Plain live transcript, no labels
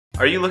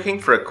Are you looking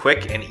for a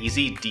quick and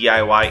easy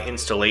DIY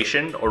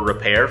installation or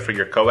repair for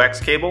your Coax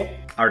cable?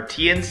 Our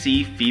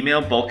TNC Female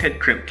Bulkhead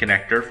Crimp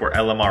connector for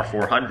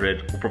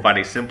LMR-400 will provide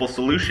a simple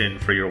solution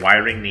for your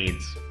wiring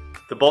needs.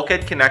 The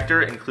bulkhead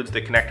connector includes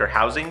the connector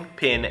housing,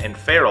 pin, and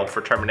ferrule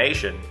for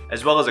termination,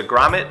 as well as a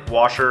grommet,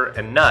 washer,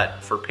 and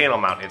nut for panel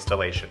mount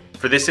installation.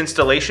 For this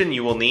installation,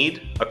 you will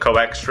need a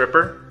Coax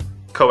stripper,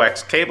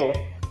 Coax cable,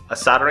 a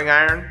soldering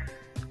iron,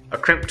 a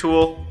crimp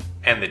tool,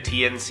 and the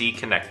TNC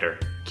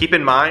connector. Keep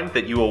in mind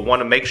that you will want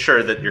to make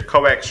sure that your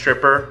Coax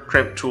stripper,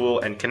 crimp tool,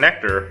 and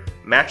connector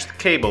match the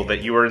cable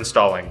that you are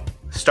installing.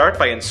 Start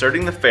by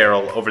inserting the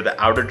ferrule over the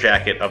outer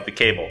jacket of the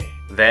cable.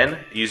 Then,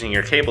 using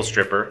your cable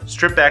stripper,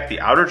 strip back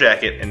the outer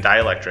jacket and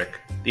dielectric.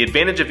 The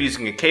advantage of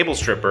using a cable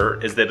stripper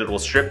is that it will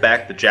strip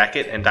back the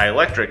jacket and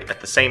dielectric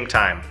at the same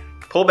time.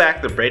 Pull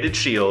back the braided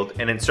shield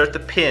and insert the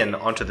pin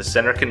onto the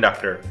center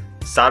conductor.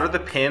 Solder the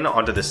pin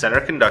onto the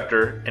center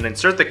conductor and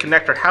insert the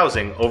connector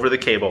housing over the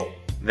cable.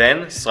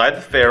 Then, slide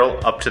the ferrule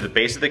up to the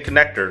base of the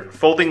connector,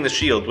 folding the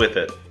shield with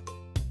it.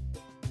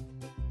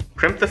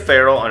 Crimp the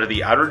ferrule under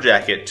the outer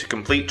jacket to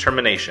complete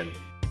termination.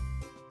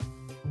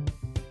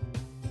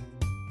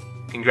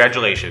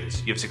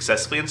 Congratulations, you've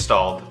successfully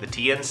installed the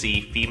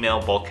TNC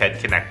Female Bulkhead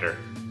Connector.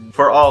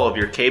 For all of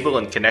your cable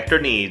and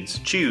connector needs,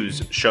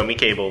 choose Show Me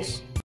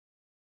Cables.